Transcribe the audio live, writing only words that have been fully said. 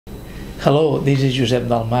Hello, this is Josep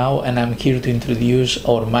Dalmau, and I'm here to introduce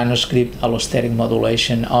our manuscript Allosteric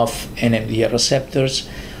modulation of NMDA receptors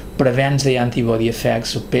prevents the antibody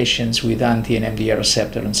effects of patients with anti-NMDA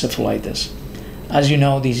receptor encephalitis. As you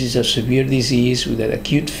know, this is a severe disease with an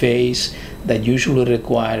acute phase that usually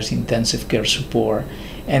requires intensive care support,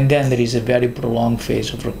 and then there is a very prolonged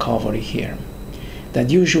phase of recovery here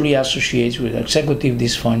that usually associates with executive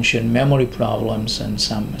dysfunction, memory problems, and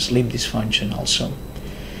some sleep dysfunction also.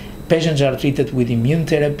 Patients are treated with immune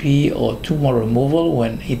therapy or tumor removal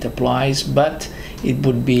when it applies, but it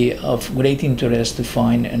would be of great interest to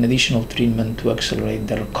find an additional treatment to accelerate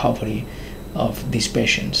the recovery of these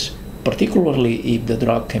patients, particularly if the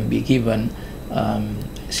drug can be given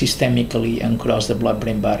systemically and cross the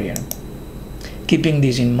blood-brain barrier. Keeping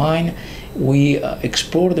this in mind, we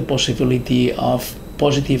explore the possibility of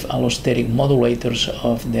positive allosteric modulators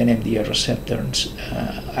of the NMDA receptors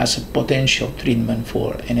as a potential treatment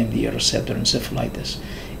for NMDA receptor encephalitis.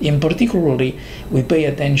 In particular, we pay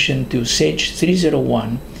attention to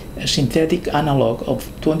SAGE-301, a synthetic analog of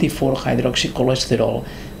 24-hydroxycholesterol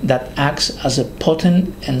that acts as a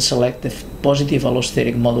potent and selective positive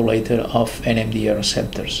allosteric modulator of NMDA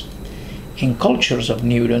receptors. In cultures of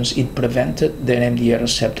neurons, it prevented the NMDA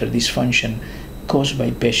receptor dysfunction caused by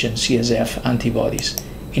patient CSF antibodies.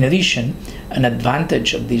 In addition, an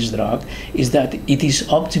advantage of this drug is that it is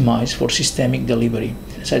optimized for systemic delivery,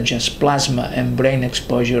 such as plasma and brain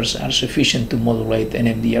exposures are sufficient to modulate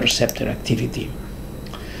NMDA receptor activity.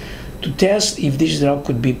 To test if this drug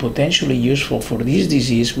could be potentially useful for this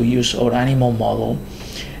disease, we use our animal model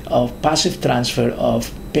of passive transfer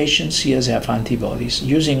of patient CSF antibodies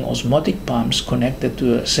using osmotic pumps connected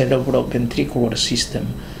to a cerebroventricular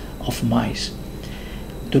system of mice.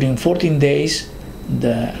 During 14 days,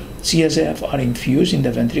 the CSF are infused in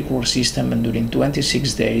the ventricular system, and during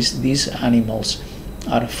 26 days, these animals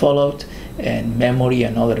are followed and memory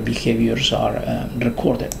and other behaviors are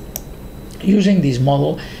recorded. Using this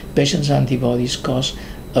model, patients' antibodies cause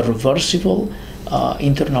a reversible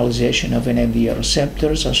internalization of NMDA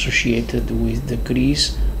receptors associated with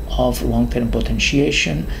decrease of long-term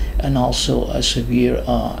potentiation and also a severe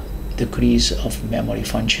decrease of memory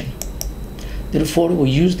function. Therefore, we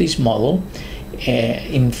use this model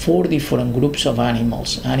in 4 different groups of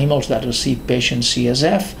animals that receive patient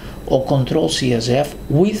CSF or control CSF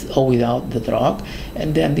with or without the drug,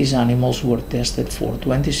 and then these animals were tested for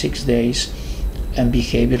 26 days and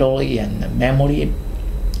behaviorally and memory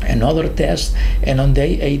and other tests, and on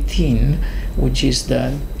day 18, which is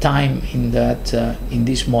the time in that in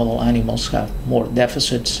this model animals have more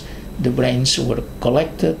deficits, the brains were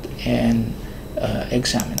collected and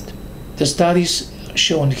examined. The studies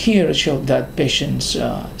shown here show that patients'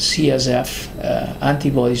 CSF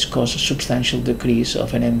antibodies cause a substantial decrease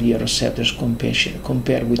of NMDA receptors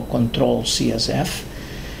compared with control CSF.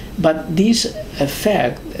 But this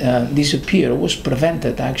effect, disappear, was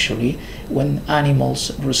prevented actually when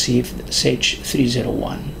animals received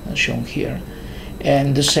SAGE-301, as shown here.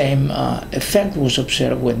 And the same effect was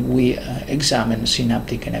observed when we examined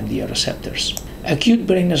synaptic NMDA receptors. Acute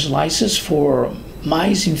brain slices for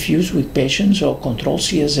mice infused with patients or control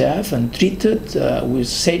CSF and treated with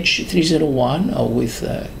SAGE-301 or with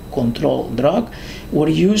control drug were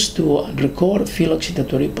used to record field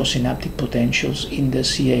excitatory postsynaptic potentials in the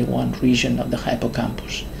CA1 region of the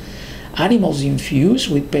hippocampus. Animals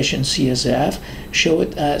infused with patient CSF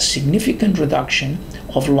showed a significant reduction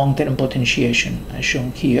of long-term potentiation, as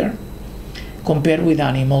shown here, compared with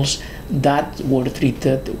animals that were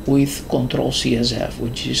treated with control CSF,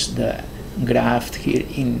 which is the graph here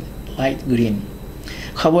in light green.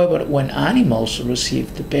 However, when animals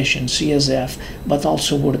received the patient CSF but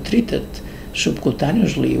also were treated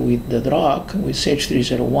subcutaneously with the drug, with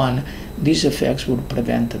SAGE-301, these effects were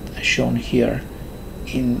prevented, as shown here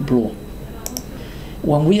in blue.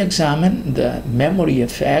 When we examined the memory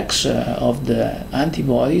effects of the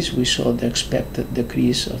antibodies, we saw the expected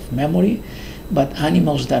decrease of memory, but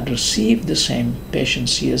animals that received the same patient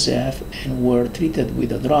CSF and were treated with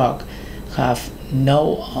the drug have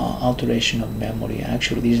no alteration of memory.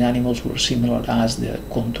 Actually, these animals were similar as the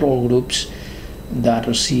control groups that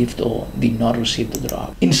received or did not receive the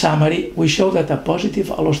drug. In summary, we show that a positive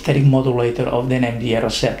allosteric modulator of the NMDA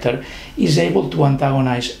receptor is able to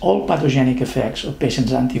antagonize all pathogenic effects of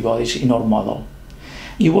patients' antibodies in our model.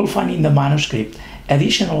 You will find in the manuscript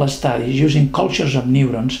additional studies using cultures of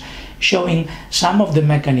neurons showing some of the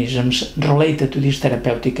mechanisms related to this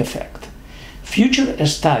therapeutic effect. Future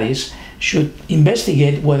studies should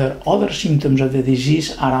investigate whether other symptoms of the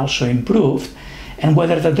disease are also improved and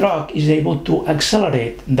whether the drug is able to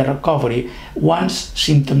accelerate the recovery once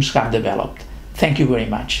symptoms have developed. Thank you very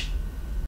much.